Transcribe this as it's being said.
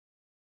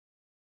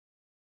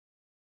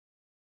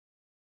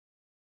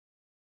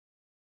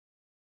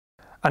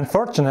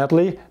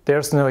Unfortunately,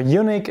 there's no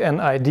unique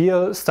and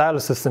ideal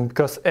stylus system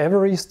because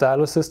every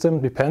stylus system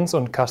depends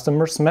on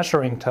customers'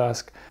 measuring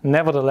task.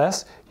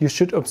 Nevertheless, you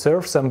should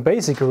observe some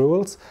basic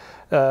rules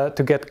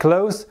to get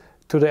close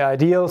to the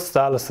ideal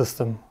stylus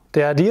system.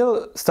 The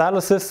ideal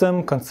stylus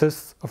system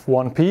consists of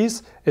one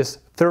piece, is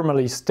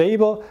thermally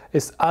stable,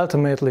 is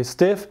ultimately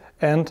stiff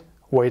and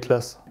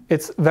weightless.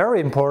 It's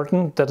very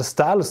important that a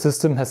stylus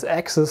system has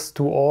access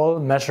to all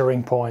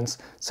measuring points.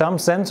 Some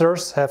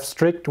sensors have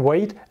strict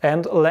weight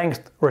and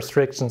length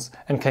restrictions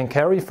and can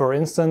carry, for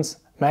instance,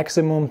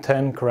 maximum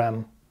 10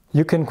 gram.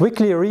 You can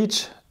quickly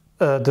reach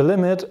the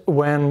limit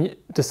when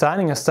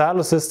designing a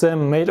stylus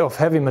system made of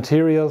heavy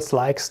materials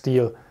like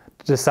steel.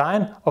 The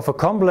design of a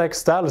complex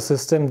stylus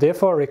system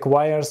therefore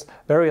requires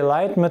very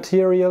light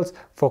materials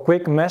for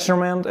quick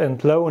measurement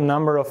and low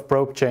number of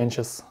probe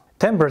changes.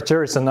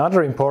 Temperature is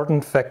another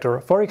important factor.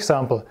 For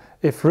example,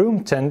 if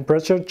room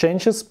temperature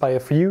changes by a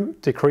few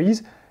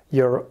degrees,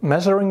 your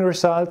measuring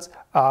results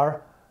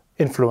are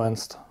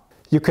influenced.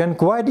 You can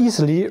quite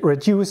easily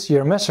reduce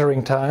your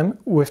measuring time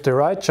with the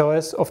right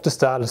choice of the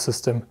stylus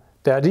system.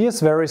 The idea is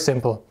very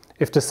simple.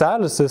 If the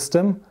stylus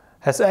system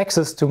has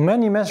access to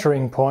many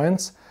measuring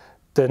points,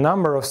 the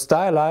number of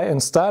styli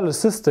and stylus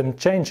system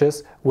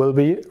changes will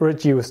be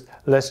reduced.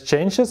 Less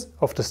changes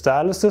of the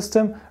stylus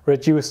system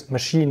reduce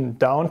machine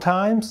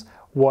downtimes,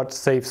 what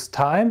saves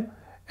time,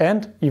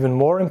 and even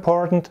more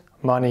important,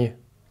 money.